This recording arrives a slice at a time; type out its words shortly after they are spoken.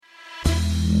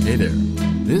Hey there.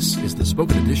 This is the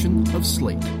spoken edition of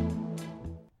Slate.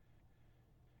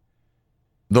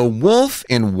 The wolf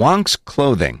in Wonk's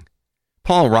clothing.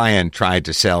 Paul Ryan tried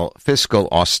to sell fiscal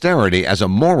austerity as a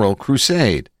moral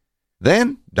crusade.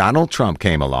 Then Donald Trump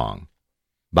came along.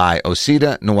 By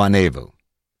Osita Nwanevu.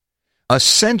 A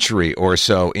century or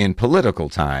so in political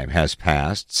time has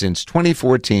passed since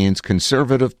 2014's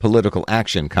Conservative Political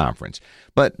Action Conference,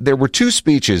 but there were two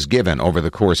speeches given over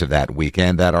the course of that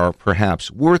weekend that are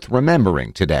perhaps worth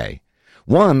remembering today.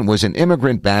 One was an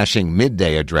immigrant-bashing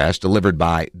midday address delivered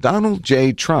by Donald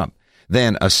J. Trump,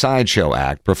 then a sideshow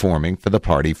act performing for the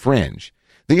party Fringe.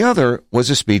 The other was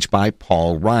a speech by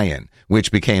Paul Ryan, which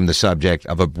became the subject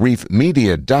of a brief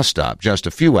media dust-up just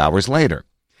a few hours later.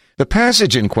 The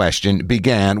passage in question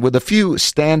began with a few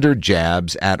standard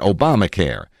jabs at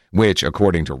Obamacare, which,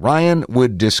 according to Ryan,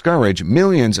 would discourage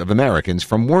millions of Americans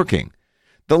from working.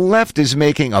 The left is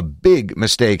making a big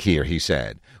mistake here, he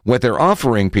said. What they're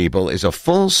offering people is a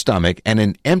full stomach and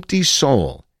an empty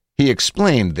soul. He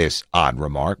explained this odd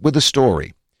remark with a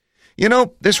story. You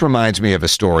know, this reminds me of a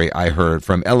story I heard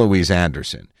from Eloise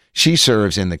Anderson. She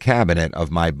serves in the cabinet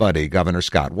of my buddy, Governor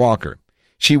Scott Walker.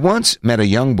 She once met a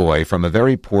young boy from a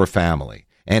very poor family,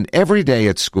 and every day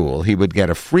at school he would get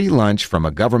a free lunch from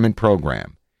a government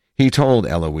program. He told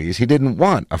Eloise he didn't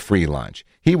want a free lunch.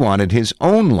 He wanted his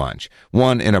own lunch,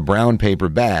 one in a brown paper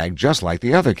bag just like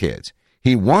the other kids.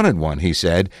 He wanted one, he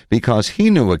said, because he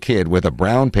knew a kid with a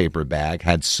brown paper bag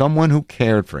had someone who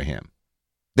cared for him.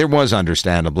 There was,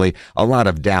 understandably, a lot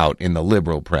of doubt in the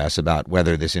liberal press about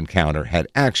whether this encounter had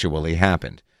actually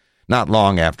happened. Not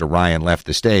long after Ryan left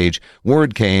the stage,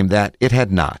 word came that it had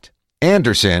not.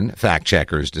 Anderson,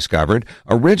 fact-checkers discovered,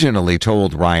 originally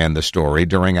told Ryan the story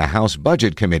during a House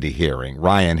Budget Committee hearing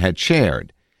Ryan had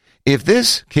chaired. If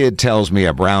this kid tells me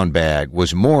a brown bag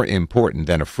was more important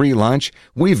than a free lunch,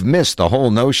 we've missed the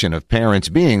whole notion of parents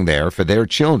being there for their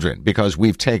children because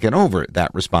we've taken over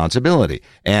that responsibility,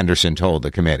 Anderson told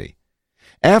the committee.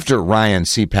 After Ryan's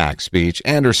CPAC speech,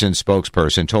 Anderson's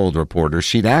spokesperson told reporters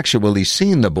she'd actually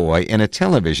seen the boy in a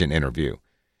television interview.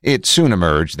 It soon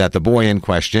emerged that the boy in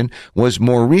question was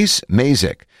Maurice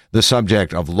Mazik, the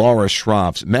subject of Laura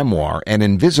Schroff's memoir, An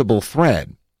Invisible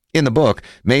Thread. In the book,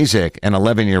 Mazik, an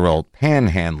 11-year-old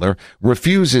panhandler,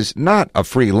 refuses not a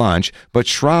free lunch, but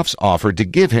Schroff's offer to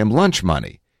give him lunch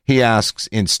money. He asks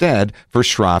instead for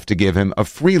Schroff to give him a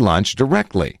free lunch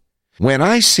directly. When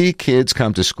I see kids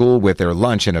come to school with their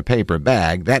lunch in a paper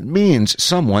bag, that means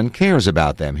someone cares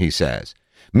about them, he says.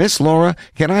 Miss Laura,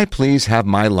 can I please have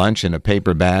my lunch in a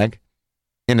paper bag?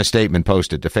 In a statement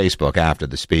posted to Facebook after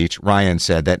the speech, Ryan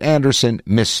said that Anderson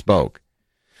misspoke.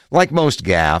 Like most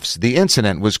gaffes, the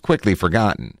incident was quickly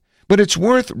forgotten. But it's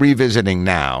worth revisiting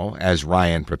now, as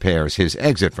Ryan prepares his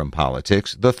exit from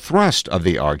politics, the thrust of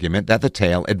the argument that the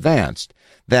tale advanced.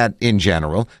 That, in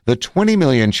general, the 20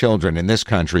 million children in this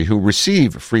country who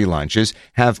receive free lunches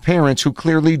have parents who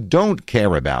clearly don't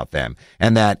care about them,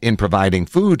 and that in providing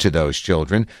food to those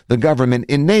children, the government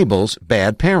enables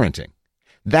bad parenting.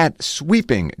 That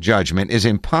sweeping judgment is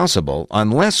impossible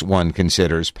unless one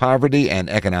considers poverty and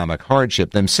economic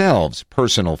hardship themselves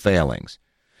personal failings.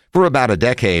 For about a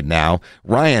decade now,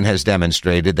 Ryan has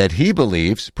demonstrated that he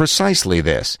believes precisely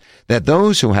this, that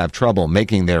those who have trouble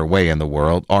making their way in the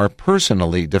world are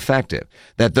personally defective,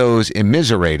 that those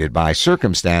immiserated by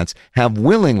circumstance have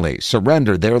willingly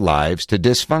surrendered their lives to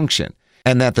dysfunction,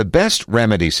 and that the best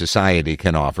remedy society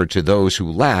can offer to those who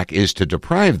lack is to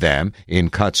deprive them, in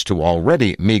cuts to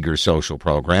already meager social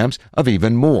programs, of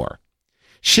even more.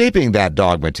 Shaping that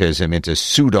dogmatism into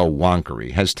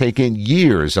pseudo-wonkery has taken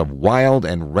years of wild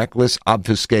and reckless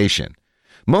obfuscation.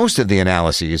 Most of the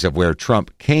analyses of where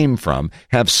Trump came from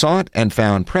have sought and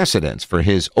found precedents for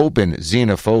his open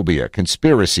xenophobia,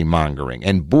 conspiracy-mongering,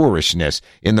 and boorishness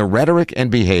in the rhetoric and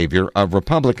behavior of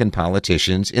Republican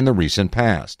politicians in the recent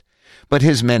past. But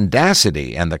his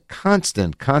mendacity and the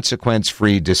constant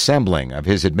consequence-free dissembling of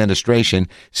his administration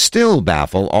still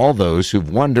baffle all those who've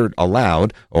wondered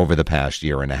aloud over the past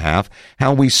year and a half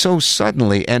how we so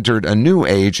suddenly entered a new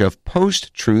age of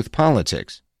post-truth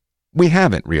politics. We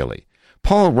haven't really.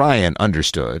 Paul Ryan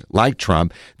understood, like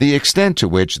Trump, the extent to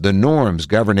which the norms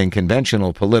governing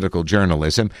conventional political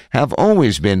journalism have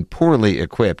always been poorly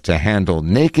equipped to handle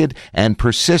naked and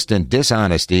persistent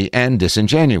dishonesty and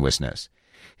disingenuousness.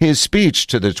 His speech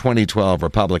to the 2012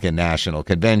 Republican National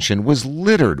Convention was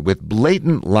littered with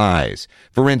blatant lies.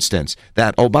 For instance,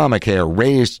 that Obamacare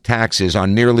raised taxes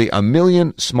on nearly 1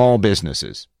 million small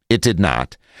businesses. It did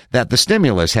not. That the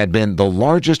stimulus had been the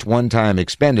largest one-time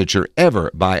expenditure ever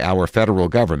by our federal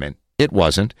government. It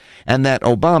wasn't. And that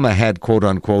Obama had,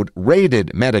 quote-unquote,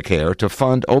 raided Medicare to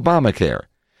fund Obamacare.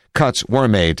 Cuts were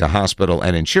made to hospital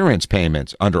and insurance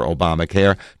payments under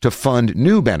Obamacare to fund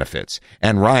new benefits,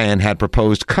 and Ryan had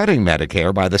proposed cutting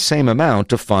Medicare by the same amount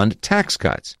to fund tax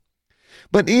cuts.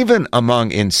 But even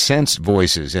among incensed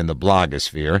voices in the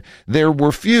blogosphere, there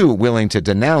were few willing to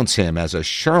denounce him as a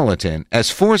charlatan as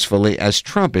forcefully as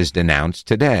Trump is denounced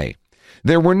today.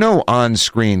 There were no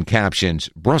on-screen captions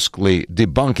brusquely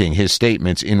debunking his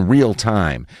statements in real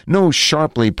time, no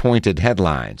sharply pointed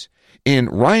headlines. In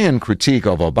Ryan Critique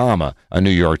of Obama, a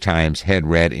New York Times head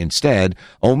read instead,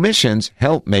 "Omissions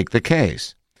help make the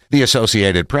case." The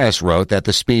Associated Press wrote that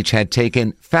the speech had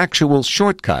taken factual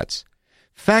shortcuts.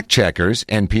 Fact-checkers,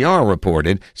 NPR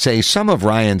reported, say some of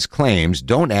Ryan's claims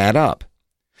don't add up.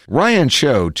 Ryan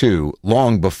showed, too,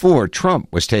 long before Trump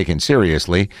was taken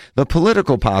seriously, the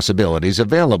political possibilities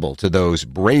available to those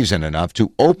brazen enough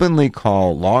to openly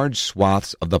call large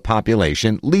swaths of the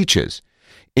population leeches.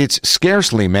 It's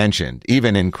scarcely mentioned,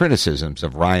 even in criticisms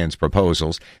of Ryan's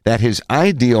proposals, that his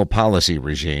ideal policy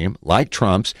regime, like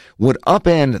Trump's, would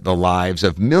upend the lives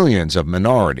of millions of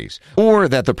minorities, or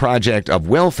that the project of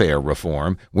welfare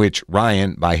reform, which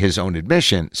Ryan, by his own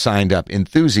admission, signed up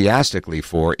enthusiastically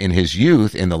for in his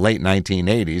youth in the late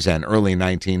 1980s and early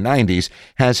 1990s,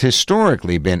 has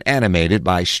historically been animated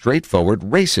by straightforward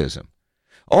racism.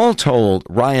 All told,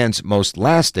 Ryan's most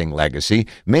lasting legacy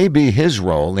may be his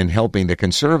role in helping the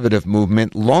conservative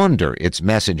movement launder its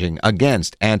messaging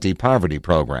against anti-poverty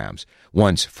programs,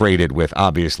 once freighted with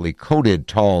obviously coded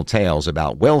tall tales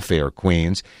about welfare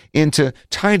queens, into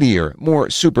tidier, more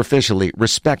superficially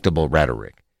respectable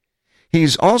rhetoric.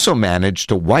 He's also managed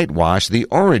to whitewash the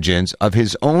origins of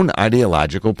his own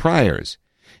ideological priors.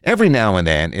 Every now and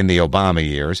then, in the Obama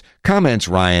years, comments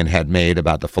Ryan had made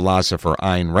about the philosopher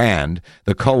Ayn Rand,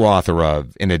 the co-author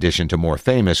of, in addition to more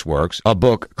famous works, a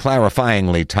book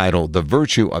clarifyingly titled The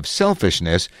Virtue of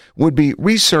Selfishness, would be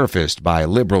resurfaced by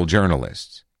liberal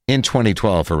journalists. In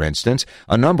 2012, for instance,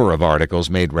 a number of articles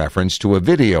made reference to a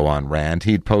video on Rand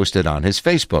he'd posted on his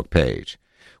Facebook page.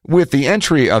 With the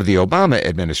entry of the Obama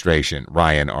administration,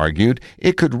 Ryan argued,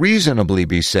 it could reasonably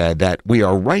be said that we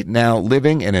are right now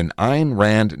living in an Ayn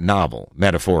Rand novel,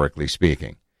 metaphorically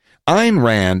speaking. Ayn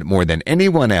Rand, more than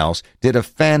anyone else, did a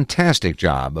fantastic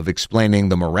job of explaining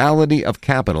the morality of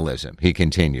capitalism, he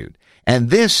continued. And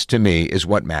this, to me, is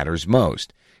what matters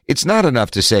most. It's not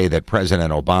enough to say that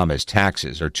President Obama's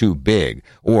taxes are too big,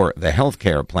 or the health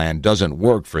care plan doesn't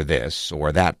work for this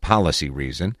or that policy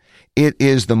reason. It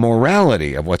is the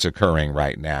morality of what's occurring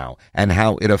right now and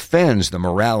how it offends the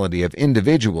morality of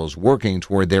individuals working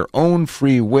toward their own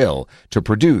free will to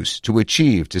produce, to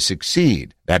achieve, to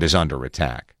succeed that is under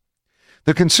attack.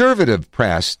 The conservative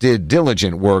press did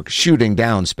diligent work shooting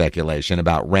down speculation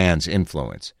about Rand's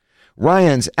influence.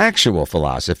 Ryan's actual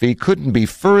philosophy couldn't be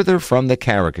further from the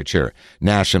caricature.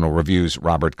 National Review's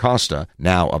Robert Costa,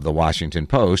 now of the Washington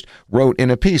Post, wrote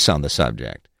in a piece on the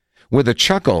subject. With a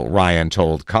chuckle, Ryan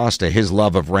told Costa his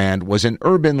love of Rand was an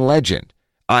urban legend.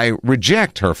 I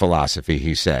reject her philosophy,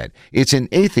 he said. It's an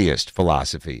atheist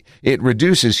philosophy. It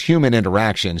reduces human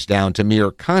interactions down to mere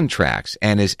contracts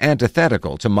and is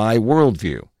antithetical to my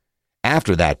worldview.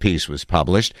 After that piece was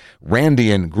published,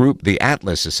 Randian group The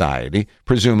Atlas Society,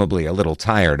 presumably a little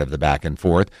tired of the back and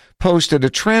forth, posted a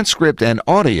transcript and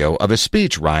audio of a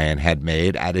speech Ryan had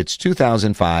made at its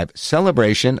 2005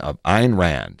 celebration of Ayn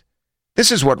Rand.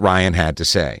 This is what Ryan had to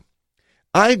say.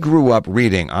 I grew up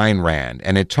reading Ayn Rand,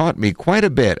 and it taught me quite a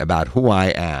bit about who I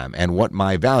am and what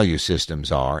my value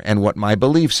systems are and what my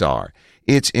beliefs are.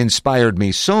 It's inspired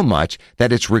me so much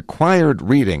that it's required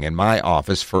reading in my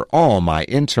office for all my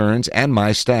interns and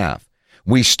my staff.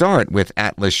 We start with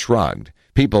Atlas Shrugged.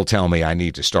 People tell me I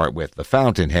need to start with The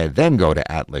Fountainhead, then go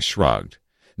to Atlas Shrugged.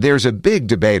 There's a big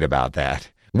debate about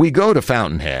that. We go to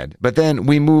Fountainhead, but then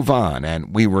we move on,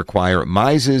 and we require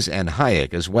Mises and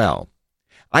Hayek as well.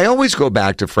 I always go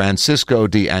back to Francisco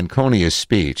de Anconia's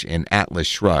speech in Atlas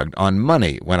Shrugged on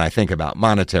money when I think about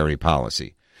monetary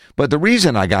policy. But the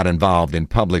reason I got involved in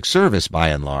public service, by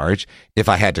and large, if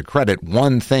I had to credit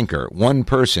one thinker, one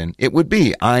person, it would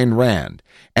be Ayn Rand.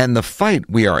 And the fight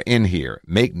we are in here,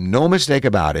 make no mistake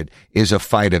about it, is a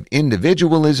fight of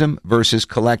individualism versus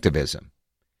collectivism.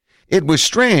 It was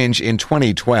strange in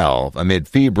 2012, amid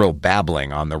febrile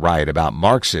babbling on the right about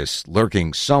Marxists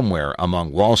lurking somewhere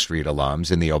among Wall Street alums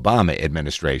in the Obama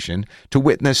administration, to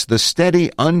witness the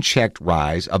steady, unchecked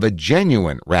rise of a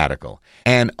genuine radical,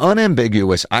 an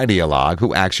unambiguous ideologue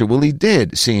who actually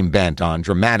did seem bent on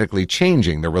dramatically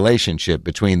changing the relationship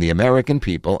between the American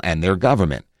people and their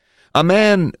government. A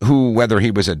man who, whether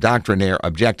he was a doctrinaire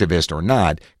objectivist or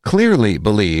not, clearly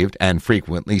believed and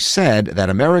frequently said that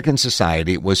American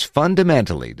society was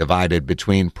fundamentally divided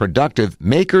between productive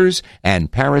makers and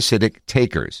parasitic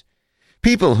takers.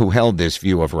 People who held this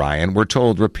view of Ryan were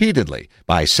told repeatedly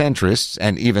by centrists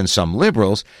and even some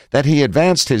liberals that he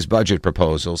advanced his budget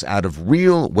proposals out of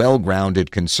real,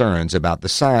 well-grounded concerns about the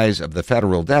size of the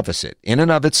federal deficit in and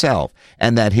of itself,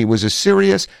 and that he was a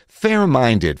serious,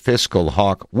 fair-minded fiscal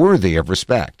hawk worthy of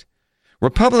respect.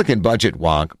 Republican budget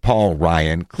wonk Paul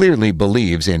Ryan clearly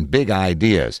believes in big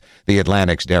ideas, The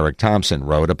Atlantic's Derek Thompson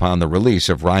wrote upon the release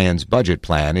of Ryan's budget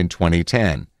plan in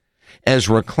 2010.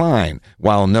 Ezra Klein,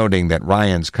 while noting that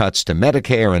Ryan's cuts to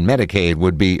Medicare and Medicaid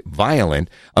would be violent,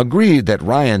 agreed that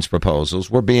Ryan's proposals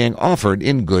were being offered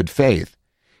in good faith.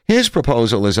 His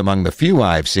proposal is among the few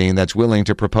I've seen that's willing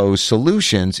to propose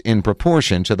solutions in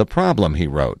proportion to the problem, he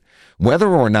wrote. Whether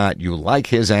or not you like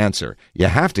his answer, you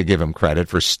have to give him credit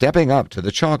for stepping up to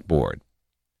the chalkboard.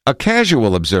 A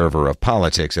casual observer of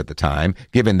politics at the time,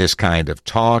 given this kind of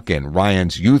talk and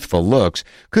Ryan's youthful looks,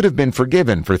 could have been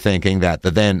forgiven for thinking that the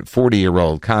then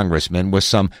 40-year-old congressman was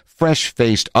some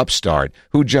fresh-faced upstart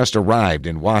who just arrived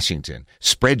in Washington,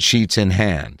 spreadsheets in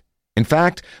hand. In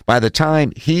fact, by the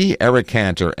time he, Eric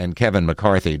Cantor, and Kevin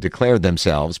McCarthy declared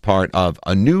themselves part of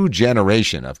a new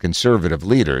generation of conservative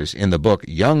leaders in the book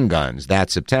Young Guns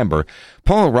that September,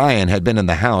 Paul Ryan had been in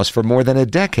the House for more than a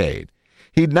decade.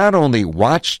 He'd not only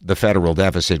watched the federal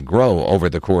deficit grow over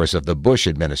the course of the Bush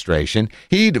administration,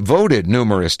 he'd voted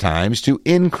numerous times to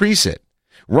increase it.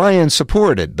 Ryan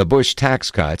supported the Bush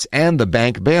tax cuts and the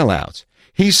bank bailouts.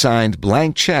 He signed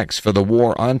blank checks for the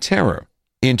war on terror.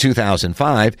 In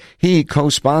 2005, he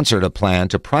co-sponsored a plan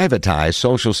to privatize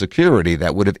Social Security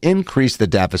that would have increased the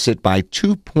deficit by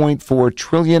 $2.4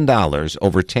 trillion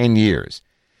over 10 years.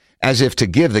 As if to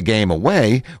give the game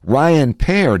away, Ryan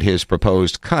paired his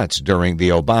proposed cuts during the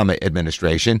Obama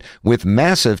administration with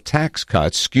massive tax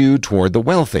cuts skewed toward the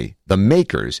wealthy, the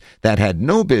makers, that had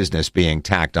no business being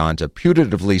tacked on to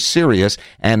putatively serious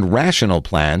and rational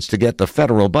plans to get the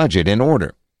federal budget in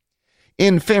order.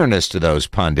 In fairness to those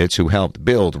pundits who helped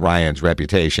build Ryan's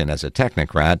reputation as a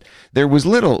technocrat, there was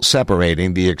little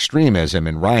separating the extremism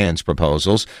in Ryan's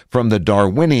proposals from the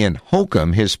Darwinian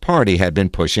hokum his party had been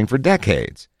pushing for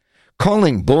decades.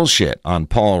 Calling bullshit on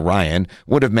Paul Ryan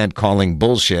would have meant calling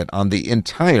bullshit on the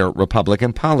entire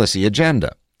Republican policy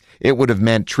agenda. It would have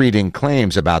meant treating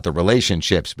claims about the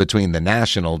relationships between the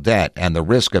national debt and the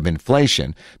risk of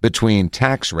inflation, between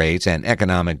tax rates and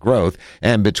economic growth,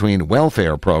 and between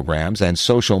welfare programs and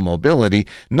social mobility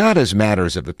not as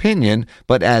matters of opinion,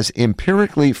 but as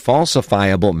empirically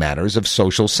falsifiable matters of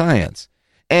social science.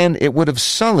 And it would have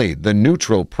sullied the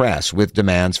neutral press with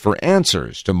demands for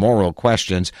answers to moral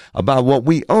questions about what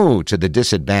we owe to the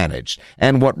disadvantaged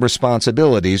and what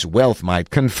responsibilities wealth might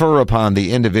confer upon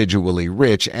the individually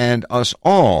rich and us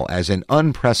all as an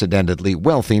unprecedentedly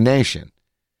wealthy nation.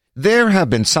 There have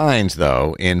been signs,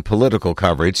 though, in political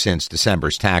coverage since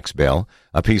December's tax bill,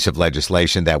 a piece of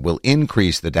legislation that will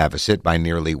increase the deficit by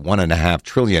nearly $1.5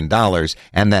 trillion,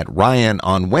 and that Ryan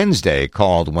on Wednesday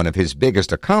called one of his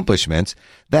biggest accomplishments,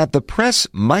 that the press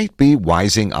might be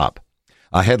wising up.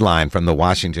 A headline from the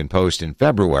Washington Post in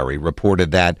February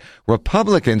reported that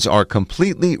Republicans are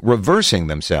completely reversing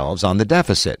themselves on the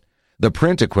deficit, the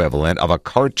print equivalent of a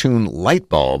cartoon light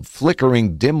bulb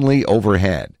flickering dimly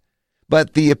overhead.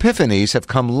 But the epiphanies have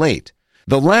come late.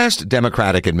 The last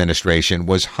Democratic administration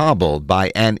was hobbled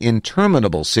by an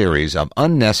interminable series of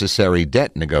unnecessary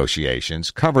debt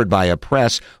negotiations covered by a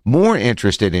press more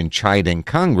interested in chiding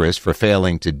Congress for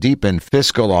failing to deepen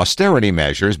fiscal austerity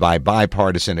measures by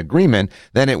bipartisan agreement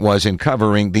than it was in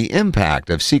covering the impact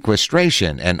of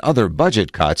sequestration and other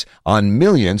budget cuts on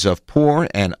millions of poor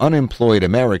and unemployed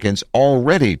Americans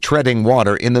already treading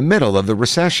water in the middle of the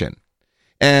recession.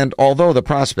 And although the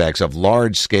prospects of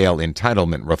large-scale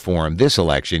entitlement reform this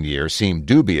election year seem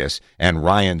dubious, and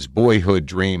Ryan's boyhood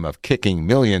dream of kicking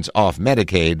millions off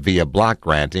Medicaid via block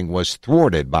granting was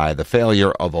thwarted by the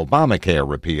failure of Obamacare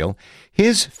repeal,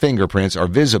 his fingerprints are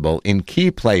visible in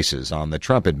key places on the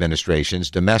Trump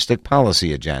administration's domestic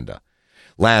policy agenda.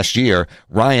 Last year,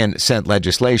 Ryan sent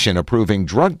legislation approving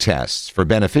drug tests for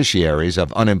beneficiaries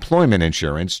of unemployment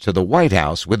insurance to the White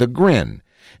House with a grin.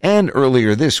 And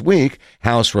earlier this week,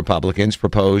 House Republicans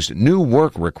proposed new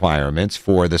work requirements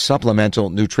for the Supplemental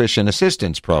Nutrition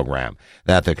Assistance Program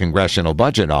that the Congressional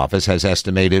Budget Office has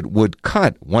estimated would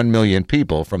cut 1 million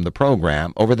people from the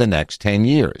program over the next 10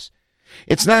 years.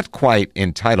 It's not quite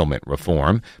entitlement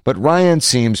reform, but Ryan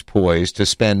seems poised to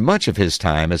spend much of his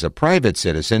time as a private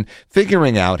citizen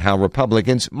figuring out how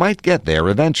Republicans might get there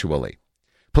eventually.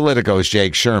 Politico's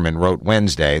Jake Sherman wrote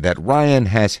Wednesday that Ryan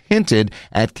has hinted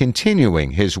at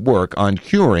continuing his work on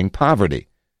curing poverty.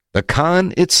 The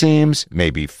con, it seems, may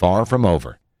be far from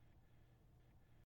over.